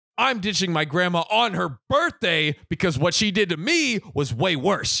I'm ditching my grandma on her birthday because what she did to me was way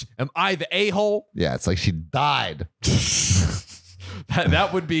worse. Am I the a-hole? Yeah, it's like she died.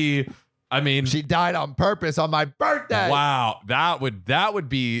 That would be, I mean, she died on purpose on my birthday. Wow, that would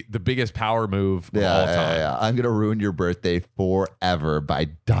be the biggest power move of all time. Yeah. I'm gonna ruin your birthday forever by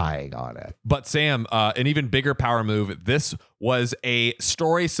dying on it. But Sam, an even bigger power move. This was a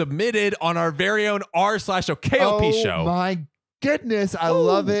story submitted on our very own r/okop show. Oh my goodness, I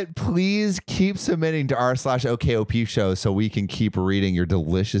love it. Please keep submitting to r/okop show so we can keep reading your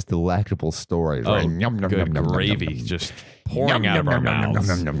delicious, delectable stories. Oh, right? good gravy just pouring out of our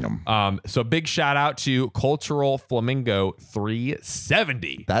mouths. So big shout out to Cultural Flamingo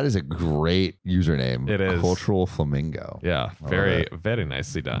 370. That is a great username. It is. Cultural Flamingo. Yeah, very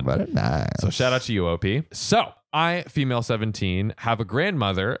nicely done. Very nice. So shout out to you, OP. So I, female 17, have a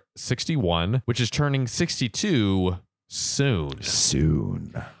grandmother, 61, which is turning 62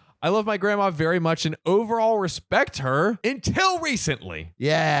 soon. I love my grandma very much and overall respect her until recently.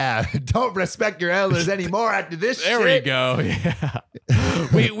 Yeah, don't respect your elders anymore after this There shit. we go. Yeah.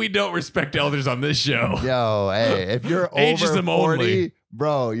 we don't respect elders on this show. Yo, hey, if you're over Ageism 40, only.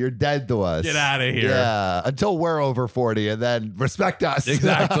 bro, you're dead to us. Get out of here. Yeah, until we're over 40 and then respect us.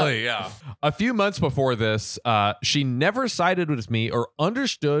 Exactly, yeah. A few months before this, she never sided with me or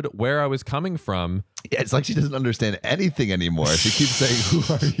understood where I was coming from. Yeah, it's like she doesn't understand anything anymore. She keeps saying,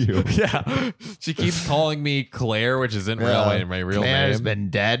 "Who are you?" Yeah. She keeps calling me Claire, which isn't my real Claire's name. been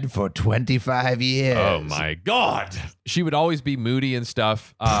dead for 25 years. Oh my God. She would always be moody and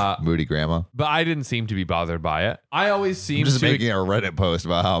stuff. Moody grandma. But I didn't seem to be bothered by it. I always I'm seemed just to making a Reddit post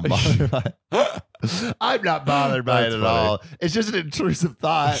about how I'm bothered by it. I'm not bothered by That's it at funny. all. It's just an intrusive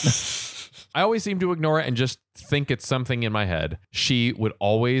thought. I always seem to ignore it and just think it's something in my head. She would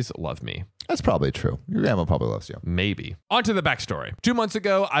always love me. That's probably true. Your grandma probably loves you. Maybe. On to the backstory. 2 months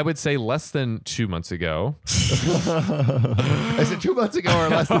ago, I would say less than 2 months ago. Is it 2 months ago or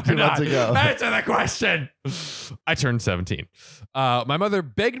less than 2 months ago? Answer the question. I turned 17. My mother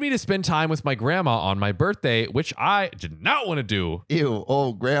begged me to spend time with my grandma on my birthday, which I did not want to do. Ew,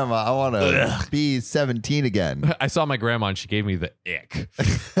 old grandma, I want to be 17 again. I saw my grandma and she gave me the ick.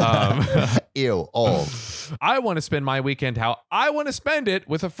 Ew, old. I want to spend my weekend how I want to spend it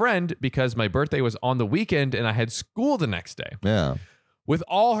with a friend because my birthday was on the weekend and I had school the next day. Yeah. With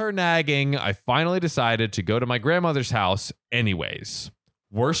all her nagging, I finally decided to go to my grandmother's house anyways.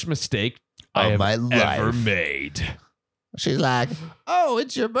 Worst mistake I have my ever life. made. She's like, oh,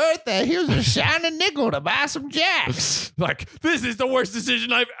 it's your birthday. Here's a shiny nickel to buy some jacks. Like, this is the worst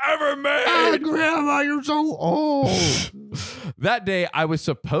decision I've ever Oh, made. grandma, you're so old. That day, I was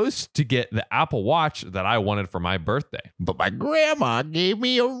supposed to get the Apple Watch that I wanted for my birthday. But my grandma gave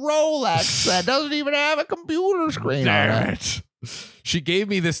me a Rolex that doesn't even have a computer screen on Damn it. it. She gave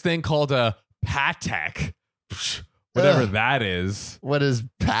me this thing called a Patek. Whatever Ugh. that is. What is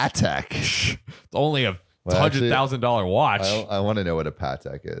Patek? It's only a Well, actually, $100,000 watch. I want to know what a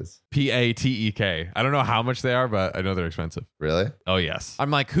Patek is. Patek. I don't know how much they are, but I know they're expensive. Really? Oh, yes. I'm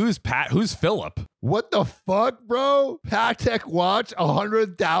like, who's Philip? What the fuck, bro? Patek watch,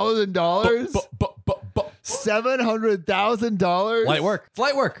 $100,000? $700,000? Light work. It's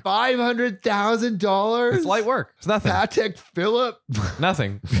light work. $500,000? It's light work. It's nothing. Patek Philip?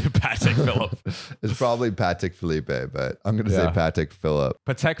 Nothing. Patek Philip. It's probably Patek Philippe, but I'm going to say Yeah. Patek Philip.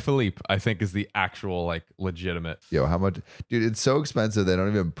 Patek Philippe, I think, is the actual, like, legitimate. Yo, how much? Dude, it's so expensive. They don't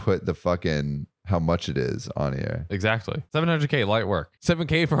even put the fucking how much it is on here. Exactly. $700K, light work.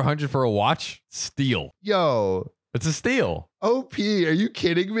 $7K for 100 for a watch? Steal. Yo, It's a steal. OP, are you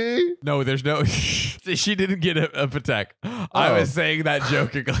kidding me? No, there's no. She didn't get a Patek. I was saying that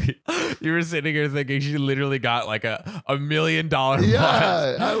jokingly. You were sitting here thinking she literally got like a $1 million watch.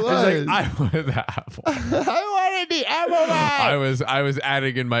 Yeah, I was. It's like, I wanted the Apple. I wanted the Apple Watch. I was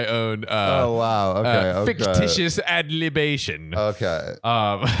adding in my own Oh, wow. Okay. fictitious ad-libation. Okay.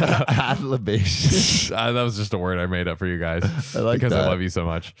 Ad-libation. That was just a word I made up for you guys. I like because that. I love you so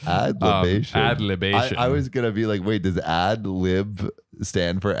much. Ad-libation. Ad-libation. I was going to be like, wait, does ad-lib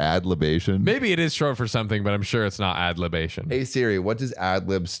stand for ad-libation? Maybe it is short for something, but I'm sure it's not ad-libation. Hey, Siri, what does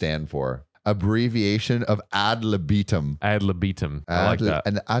ad-lib stand for? Abbreviation of ad libitum. Ad libitum. I like that.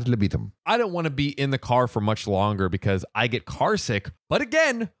 An ad libitum. I don't want to be in the car for much longer because I get car sick But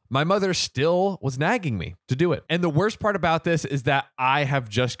again, my mother still was nagging me to do it. And the worst part about this is that I have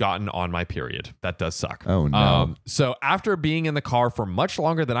just gotten on my period. That does suck. Oh, no. So after being in the car for much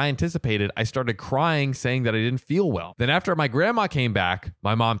longer than I anticipated, I started crying, saying that I didn't feel well. Then after my grandma came back,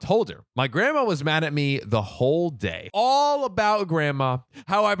 my mom told her. My grandma was mad at me the whole day. All about grandma,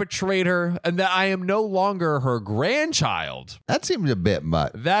 how I betrayed her, and that I am no longer her grandchild. That seems a bit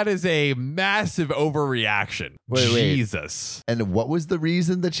much. That is a massive overreaction. Wait. Jesus. And what was the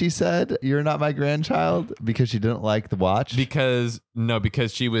reason that she said you're not my grandchild? Because she didn't like the watch? Because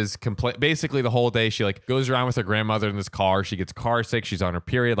she was basically the whole day she like goes around with her grandmother in this car. She gets car sick. She's on her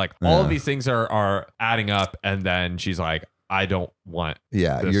period. Like all of these things are adding up. And then she's like, I don't want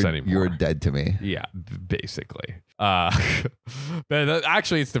this anymore. You're dead to me. Yeah, basically. But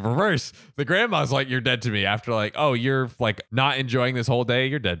actually, it's the reverse. The grandma's like, you're dead to me. After like, oh, you're like not enjoying this whole day.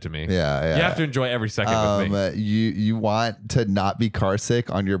 You're dead to me. Yeah. You have to enjoy every second with me. You want to not be car sick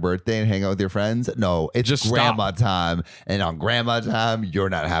on your birthday and hang out with your friends? No, it's just grandma time. And on grandma time, you're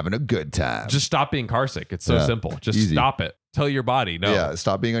not having a good time. Just stop being car sick. It's so simple. Just easy. stop it. Tell your body, no. Yeah,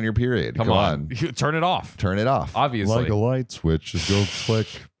 stop being on your period. Come on. Turn it off. Turn it off. Obviously. Like a light switch, just go click.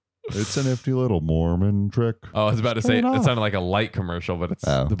 It's a nifty little Mormon trick. Oh, I was about to say, it sounded like a light commercial, but it's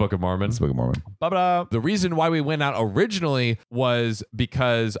the Book of Mormon. It's the Book of Mormon. Ba-ba-da. The reason why we went out originally was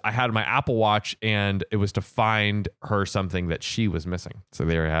because I had my Apple Watch and it was to find her something that she was missing. So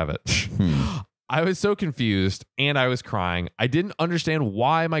there you have it. I was so confused and I was crying. I didn't understand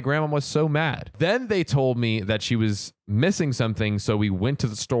why my grandma was so mad. Then they told me that she was missing something, so we went to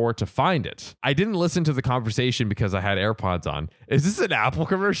the store to find it. I didn't listen to the conversation because I had AirPods on. Is this an Apple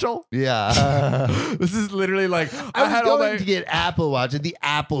commercial? Yeah. This is literally like I was going to get Apple Watch at the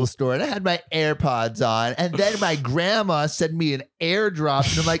Apple store and I had my AirPods on, and then my grandma sent me an airdrop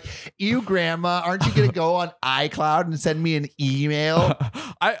and I'm like, ew, grandma, aren't you gonna go on iCloud and send me an email?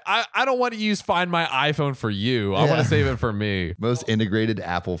 I don't want to use Find My iPhone for you. I want to save it for me. Most integrated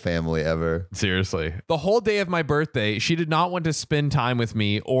Apple family ever. Seriously. The whole day of my birthday, she did not want to spend time with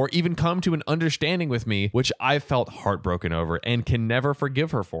me or even come to an understanding with me, which I felt heartbroken over and can never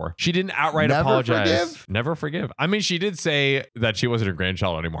forgive her for. She didn't outright apologize. Never forgive. I mean, she did say that she wasn't her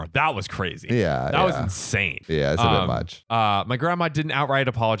grandchild anymore. That was crazy. That was insane. Yeah, it's a bit much. My grandma didn't outright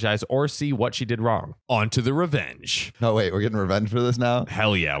apologize or see what she did wrong. On to the revenge. Oh, wait, we're getting revenge for this now?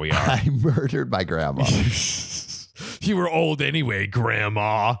 Hell yeah, we are. I murdered my grandma. You were old anyway,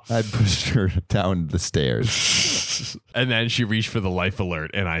 grandma. I pushed her down the stairs. And then she reached for the life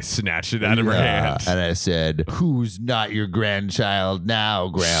alert and I snatched it out of her hand. And I said, who's not your grandchild now,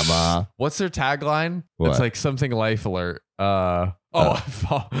 grandma? What's their tagline? What? It's like something life alert.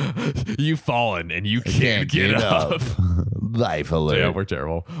 You've fallen and you can't get up. Life alert. Yeah, we're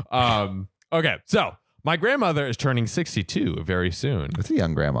terrible. Okay, so my grandmother is turning 62 very soon. That's a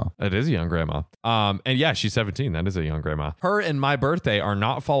young grandma. It is a young grandma. And yeah, she's 17. That is a young grandma. Her and my birthday are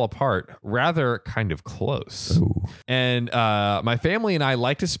not fall apart, rather kind of close. Ooh. And my family and I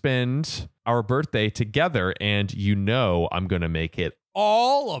like to spend our birthday together, and I'm going to make it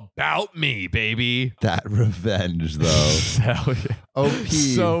all about me, baby. That revenge, though. Hell yeah. OP.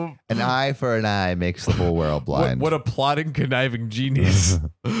 So an eye for an eye makes the whole world blind. What a plotting, conniving genius.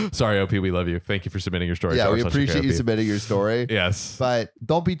 Sorry, OP, we love you. Thank you for submitting your story. Yeah, we appreciate you submitting your story. Yes. But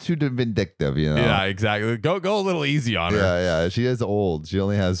don't be too vindictive, you know? Yeah, exactly. Go a little easy on her. Yeah. She is old. She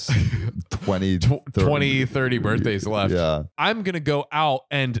only has 20, 30 birthdays left. Yeah. I'm going to go out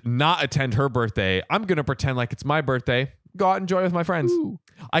and not attend her birthday. I'm going to pretend like it's my birthday. Go out and enjoy with my friends. Ooh.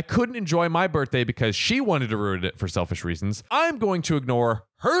 I couldn't enjoy my birthday because she wanted to ruin it for selfish reasons. I'm going to ignore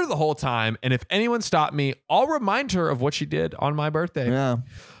her the whole time. And if anyone stopped me, I'll remind her of what she did on my birthday. Yeah.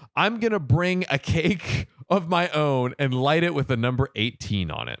 I'm going to bring a cake of my own and light it with the number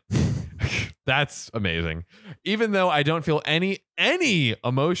 18 on it. That's amazing. Even though I don't feel any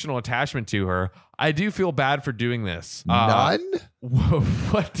emotional attachment to her, I do feel bad for doing this. None?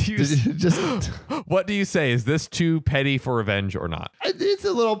 What do you say? Is this too petty for revenge or not? It's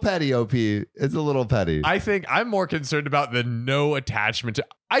a little petty, OP. It's a little petty. I think I'm more concerned about the no attachment to.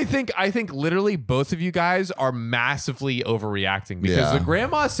 I think literally both of you guys are massively overreacting because the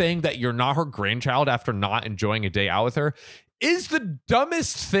grandma saying that you're not her grandchild after not enjoying a day out with her is the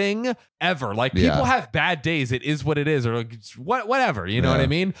dumbest thing ever. Like, people have bad days. It is what it is, or whatever. You know what I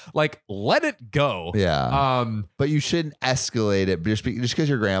mean? Like, let it go. Yeah. But you shouldn't escalate it. Just because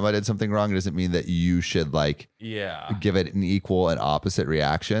your grandma did something wrong doesn't mean that you should give it an equal and opposite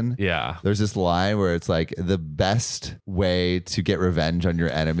reaction. Yeah. There's this line where it's like the best way to get revenge on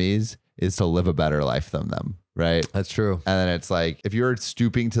your enemies is to live a better life than them. right? That's true. And then it's like, if you're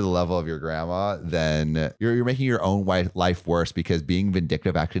stooping to the level of your grandma, then you're making your own life worse, because being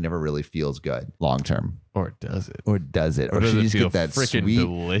vindictive actually never really feels good long term. Or does it? Or does it? Or does she it just feel get that freaking sweet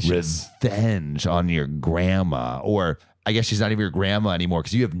delicious? revenge on your grandma. Or I guess she's not even your grandma anymore,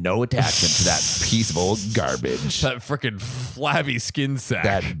 because you have no attachment to that piece of old garbage. That freaking flabby skin sack.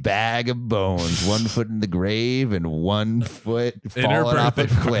 That bag of bones, 1 foot in the grave and 1 foot In her falling off a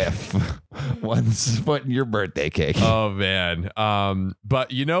birthday cliff. 1 foot in your birthday cake. Oh man. But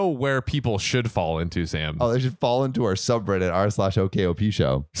you know where people should fall into, Sam? Oh, they should fall into our subreddit r/OKOP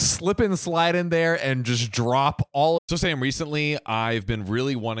show. Slip and slide in there and just drop all. So Sam, recently I've been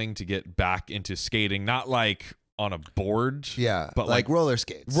really wanting to get back into skating, not like on a board. Yeah, but like roller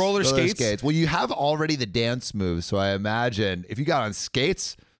skates. Roller skates? Well, you have already the dance moves, so I imagine if you got on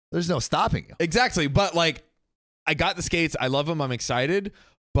skates, there's no stopping you. Exactly. But like, I got the skates. I love them. I'm excited.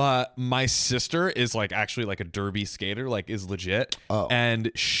 But my sister is like actually like a derby skater, like is legit. Oh.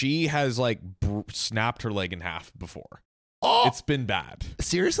 And she has like snapped her leg in half before. Oh, It's been bad.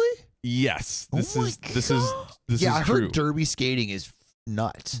 seriously? This Oh my is this God. is I true. heard derby skating is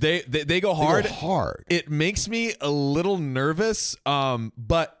nuts. They go hard. They go hard. It makes me a little nervous,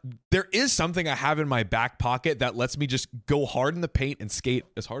 but there is something I have in my back pocket that lets me just go hard in the paint and skate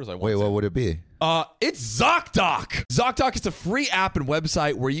as hard as I want. Wait, to. what would it be? It's ZocDoc. ZocDoc is a free app and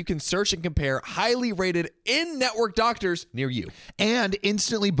website where you can search and compare highly rated in-network doctors near you. And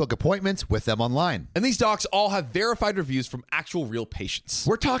instantly book appointments with them online. And these docs all have verified reviews from actual real patients.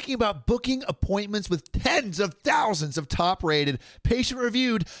 We're talking about booking appointments with tens of thousands of top-rated,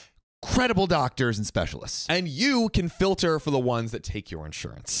 patient-reviewed, credible doctors and specialists. And you can filter for the ones that take your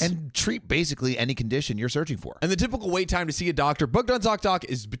insurance. And treat basically any condition you're searching for. And the typical wait time to see a doctor booked on ZocDoc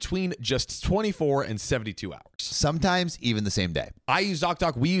is between just 24 and 72 hours. Sometimes even the same day. I use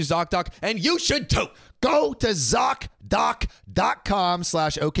ZocDoc, we use ZocDoc, and you should too. Go to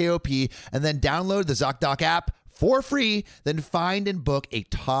ZocDoc.com/OKOP and then download the ZocDoc app for free. Then find and book a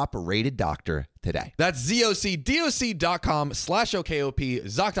top-rated doctor today. That's ZocDoc.com/OKOP,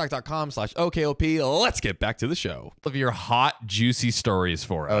 ZocDoc.com/OKOP. Let's get back to the show. Of your hot, juicy stories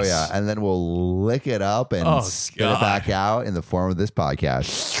for us. Oh, yeah. And then we'll lick it up and spit it back out in the form of this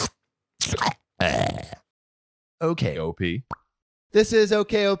podcast. Okay. OP. This is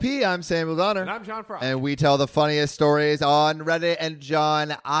OKOP. I'm Samuel Donner. And I'm John Fry. And we tell the funniest stories on Reddit. And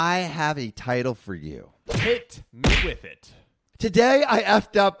John, I have a title for you. Hit me with it. Today, I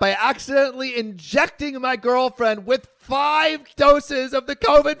effed up by accidentally injecting my girlfriend with 5 doses of the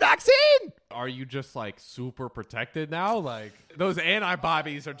COVID vaccine. Are you just like super protected now? Like those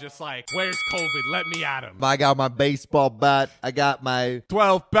antibodies are just like, where's COVID? Let me at him. I got my baseball bat. I got my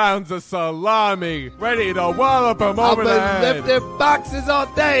 12 pounds of salami ready to wallop him over the I've head. been lifting boxes all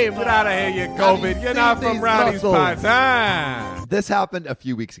day. Get out of here, you COVID. You're not from Rowdy's Pots. Ah. This happened a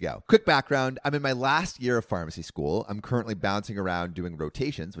few weeks ago. Quick background. I'm in my last year of pharmacy school. I'm currently bouncing around doing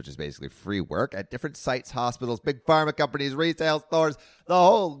rotations, which is basically free work at different sites, hospitals, big pharma companies, retail stores, the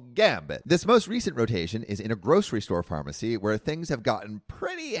whole gambit. This most recent rotation is in a grocery store pharmacy where things have gotten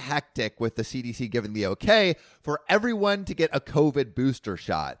pretty hectic with the CDC giving the okay for everyone to get a COVID booster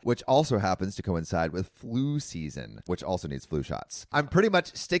shot, which also happens to coincide with flu season, which also needs flu shots. I'm pretty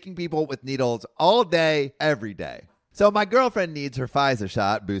much sticking people with needles all day, every day. So my girlfriend needs her Pfizer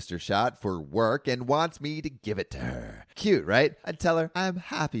shot, booster shot, for work and wants me to give it to her. Cute, right? I'd tell her I'm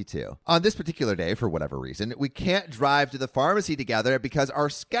happy to. On this particular day, for whatever reason, we can't drive to the pharmacy together because our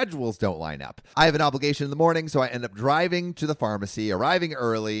schedules don't line up. I have an obligation in the morning, so I end up driving to the pharmacy, arriving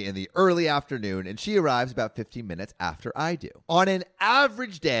early in the early afternoon, and she arrives about 15 minutes after I do. On an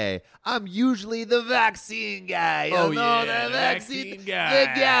average day, I'm usually the vaccine guy. Oh, You know, yeah, the the vaccine guy. The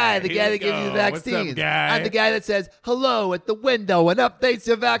guy Here that we gives you the go. What's up, vaccines. guy? I'm the guy that says hello at the window and updates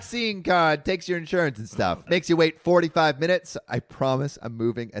your vaccine card, takes your insurance and stuff, makes you wait 45 minutes. I promise I'm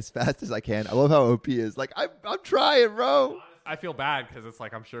moving as fast as I can. I love how OP is. Like, I'm trying, bro. I feel bad because it's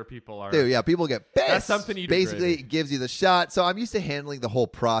like I'm sure people are. Dude, yeah, people get pissed. That's something you do basically great. gives you the shot. So I'm used to handling the whole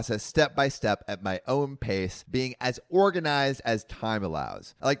process step by step at my own pace, being as organized as time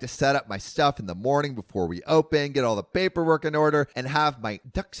allows. I like to set up my stuff in the morning before we open, get all the paperwork in order, and have my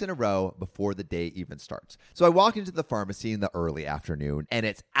ducks in a row before the day even starts. So I walk into the pharmacy in the early afternoon, and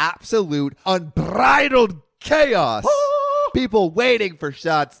it's absolute unbridled chaos. People waiting for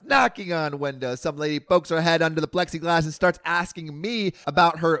shots, knocking on windows. Some lady pokes her head under the plexiglass and starts asking me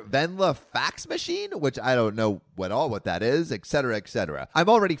about her Venla fax machine, which I don't know what that is, etc., etc. I'm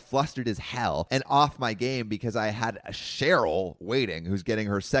already flustered as hell and off my game because I had a Cheryl waiting who's getting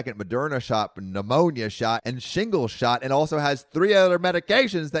her second Moderna shot, pneumonia shot, and shingles shot, and also has 3 other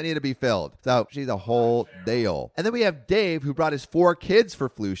medications that need to be filled. So she's a whole deal. And then we have Dave, who brought his 4 kids for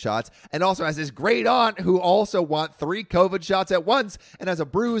flu shots, and also has his great aunt who also wants 3 COVID shots at once and has a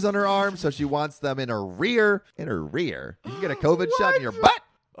bruise on her arm, so she wants them in her rear. In her rear? You can get a COVID shot in your butt?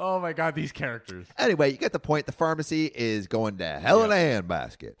 Oh my God, these characters. Anyway, you get the point. The pharmacy is going to hell in a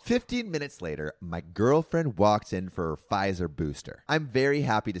handbasket. 15 minutes later, my girlfriend walks in for her Pfizer booster. I'm very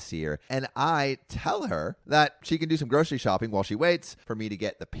happy to see her, and I tell her that she can do some grocery shopping while she waits for me to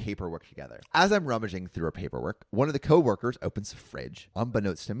get the paperwork together. As I'm rummaging through her paperwork, one of the coworkers opens the fridge,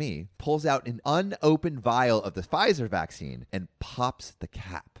 unbeknownst to me, pulls out an unopened vial of the Pfizer vaccine, and pops the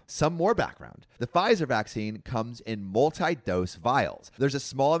cap. Some more background. The Pfizer vaccine comes in multi-dose vials. There's a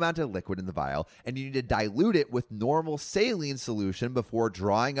small amount of liquid in the vial, and you need to dilute it with normal saline solution before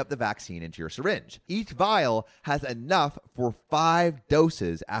drawing up the vaccine into your syringe. Each vial has enough for 5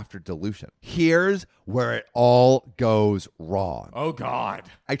 doses after dilution. Here's where it all goes wrong. Oh, God.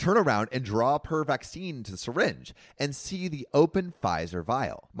 I turn around and draw up her vaccine into the syringe and see the open Pfizer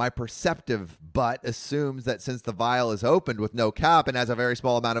vial. My perceptive butt assumes that since the vial is opened with no cap and has a very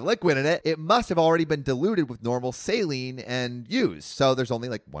small amount of liquid in it, it must have already been diluted with normal saline and used. So there's only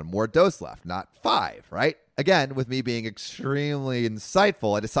like 1 more dose left, not 5, right? Again, with me being extremely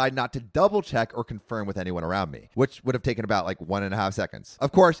insightful, I decide not to double check or confirm with anyone around me, which would have taken about like 1.5 seconds.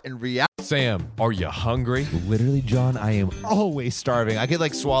 Of course, in reality, Sam, are you hungry? Literally, John, I am always starving. I could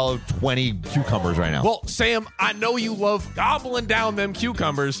like swallow 20 cucumbers right now. Well, Sam, I know you love gobbling down them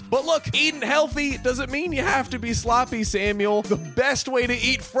cucumbers, but look, eating healthy doesn't mean you have to be sloppy, Samuel. The best way to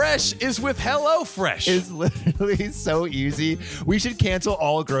eat fresh is with HelloFresh. It's literally so easy. We should cancel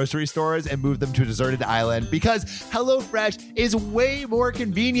all grocery stores and move them to a deserted island because HelloFresh is way more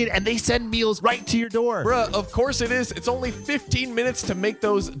convenient and they send meals right to your door. Bruh, of course it is. It's only 15 minutes to make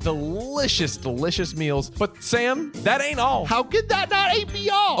those delicious meals. But Sam, that ain't all. How could that not be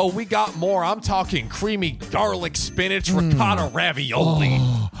all? Oh, we got more. I'm talking creamy garlic spinach ricotta ravioli.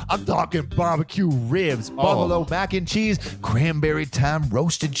 Oh, I'm talking barbecue ribs, buffalo mac and cheese, cranberry thyme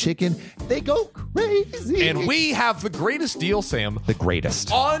roasted chicken. They go crazy. And we have the greatest deal, Sam. The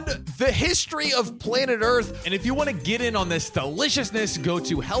greatest. On the history of planet Earth. And if you want to get in on this deliciousness, go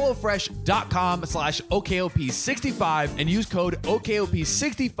to HelloFresh.com/OKOP65 and use code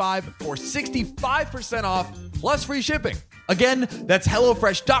OKOP65 for 65% off plus free shipping. Again, that's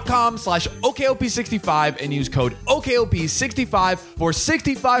HelloFresh.com/OKOP65 and use code OKOP65 for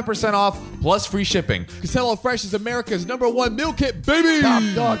 65% off plus free shipping. Because HelloFresh is America's #1 meal kit, baby! Top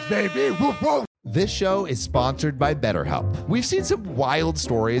dogs, baby! Woo, woo. This show is sponsored by BetterHelp. We've seen some wild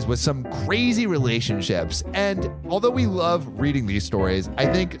stories with some crazy relationships, and although we love reading these stories, I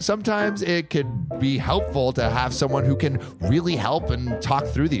think sometimes it could be helpful to have someone who can really help and talk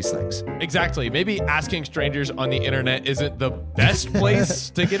through these things. Exactly. Maybe asking strangers on the internet isn't the best place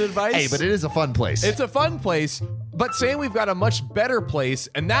to get advice. Hey, but it is a fun place. It's a fun place, but saying we've got a much better place,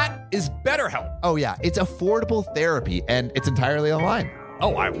 and that is BetterHelp. Oh yeah, it's affordable therapy, and it's entirely online.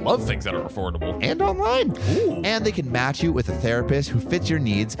 Oh, I love things that are affordable. And online. Ooh. And they can match you with a therapist who fits your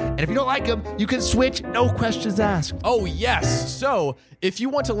needs. And if you don't like them, you can switch, no questions asked. Oh, yes. So if you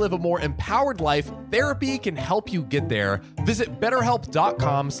want to live a more empowered life, therapy can help you get there. Visit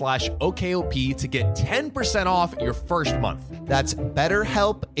BetterHelp.com/OKOP to get 10% off your first month. That's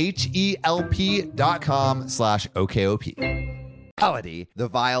BetterHelp, HELP.com/OKOP. the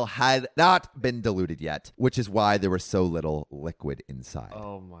vial had not been diluted yet, which is why there was so little liquid inside.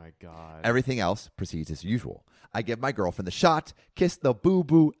 Oh my God. Everything else proceeds as usual. I give my girlfriend the shot, kiss the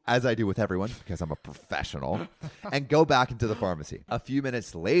boo-boo, as I do with everyone, because I'm a professional, and go back into the pharmacy. A few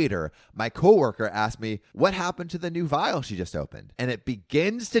minutes later, my coworker asked me, what happened to the new vial she just opened? And it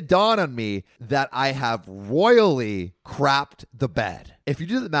begins to dawn on me that I have royally crapped the bed. If you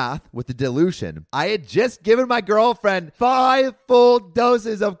do the math with the dilution, I had just given my girlfriend 5 full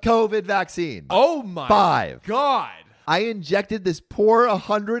doses of COVID vaccine. Oh my 5. God. I injected this poor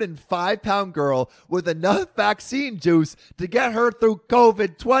 105-pound girl with enough vaccine juice to get her through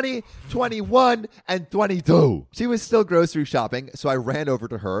COVID 20, 21, and 22. She was still grocery shopping, so I ran over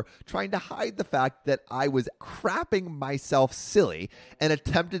to her, trying to hide the fact that I was crapping myself silly and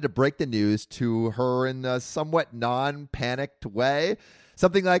attempted to break the news to her in a somewhat non-panicked way.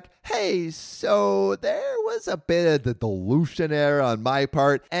 Something like, hey, so there was a bit of the dilution error on my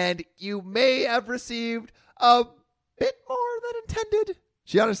part, and you may have received a bit more than intended.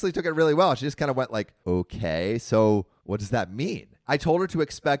 She honestly took it really well. She just kind of went like, okay, so what does that mean? I told her to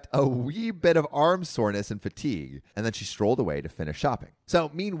expect a wee bit of arm soreness and fatigue, and then she strolled away to finish shopping. So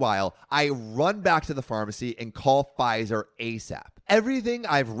meanwhile, I run back to the pharmacy and call Pfizer ASAP. Everything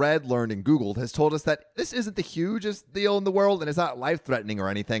I've read, learned, and Googled has told us that this isn't the hugest deal in the world and it's not life-threatening or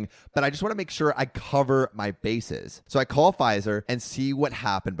anything, but I just want to make sure I cover my bases. So I call Pfizer and see what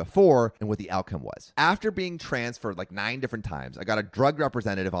happened before and what the outcome was. After being transferred like 9 different times, I got a drug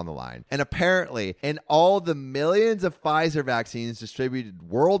representative on the line, and apparently in all the millions of Pfizer vaccines distributed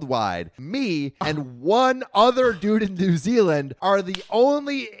worldwide, me and one other dude in New Zealand are the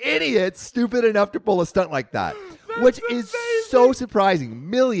only idiots stupid enough to pull a stunt like that. Which is so surprising.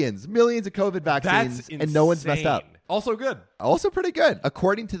 Millions of COVID vaccines, and no one's messed up. Also good. Also pretty good.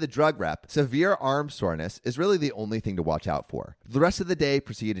 According to the drug rep, severe arm soreness is really the only thing to watch out for. The rest of the day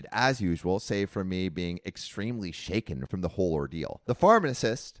proceeded as usual, save for me being extremely shaken from the whole ordeal. The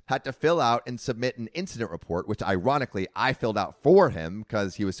pharmacist had to fill out and submit an incident report, which ironically I filled out for him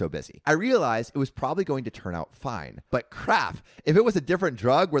because he was so busy. I realized it was probably going to turn out fine. But crap, if it was a different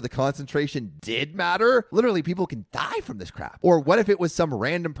drug where the concentration did matter, literally people can die from this crap. Or what if it was some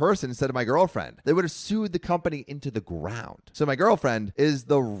random person instead of my girlfriend? They would have sued the company into the ground. So my girlfriend is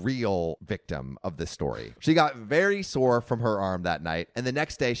the real victim of this story. She got very sore from her arm that night, and the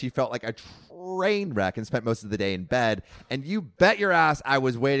next day she felt like a train wreck and spent most of the day in bed. And you bet your ass I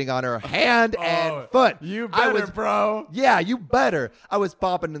was waiting on her hand and foot. You better, bro. Yeah, you better. I was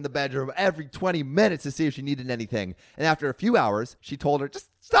popping in the bedroom every 20 minutes to see if she needed anything. And after a few hours, she told her, just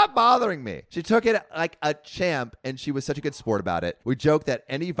stop bothering me. She took it like a champ, and she was such a good sport about it. We joke that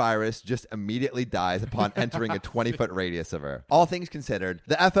any virus just immediately dies upon entering a 20-foot radius of her. All things considered,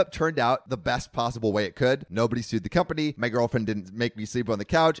 the F-up turned out the best possible way it could. Nobody sued the company. My girlfriend didn't make me sleep on the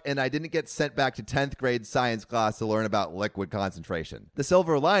couch, and I didn't get sent back to 10th grade science class to learn about liquid concentration. The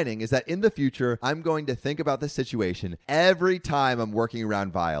silver lining is that in the future, I'm going to think about this situation every time I'm working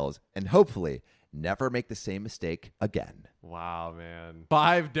around vials, and hopefully never make the same mistake again. Wow, man.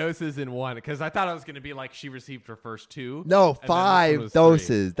 5 doses in one. Because I thought it was going to be like she received her first 2. No, 5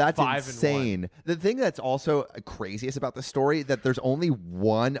 doses. 3. That's 5 insane. The thing that's also craziest about the story, that there's only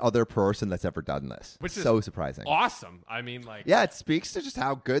one other person that's ever done this. Which is so surprising. Awesome. I mean, like... Yeah, it speaks to just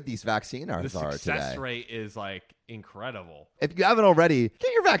how good these vaccines are today. The success rate is, like, incredible. If you haven't already,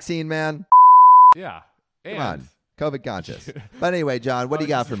 get your vaccine, man. Yeah. Come on. COVID conscious. But anyway, John, what do you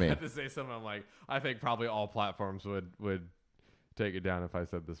got for me? I had to say something. I'm like, I think probably all platforms would take it down if I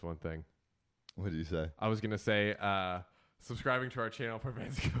said this one thing. What did you say? I was gonna say subscribing to our channel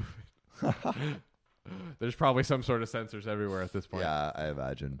prevents COVID. There's probably some sort of censors everywhere at this point. Yeah, I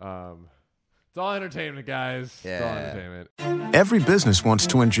imagine. It's all entertainment, guys. Yeah. It's all entertainment. Every business wants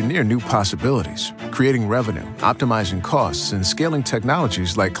to engineer new possibilities, creating revenue, optimizing costs, and scaling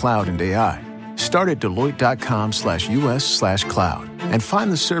technologies like cloud and AI. Start at Deloitte.com/US/cloud and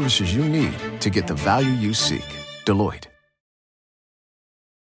find the services you need to get the value you seek. Deloitte.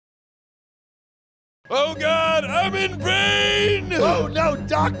 Oh, God, I'm in pain! Oh, no,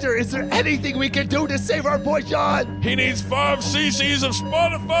 doctor. Is there anything we can do to save our boy John? He needs 5 cc's of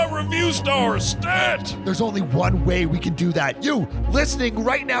Spotify review stars. Stat! There's only one way we can do that. You, listening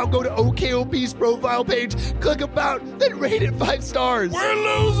right now, go to OKOP's profile page, click about, then rate it 5 stars. We're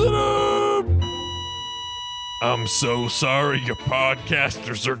losing him! I'm so sorry your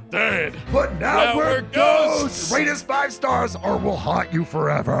podcasters are dead. But now we're ghosts. Rate us 5 stars or we'll haunt you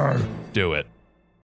forever. Do it.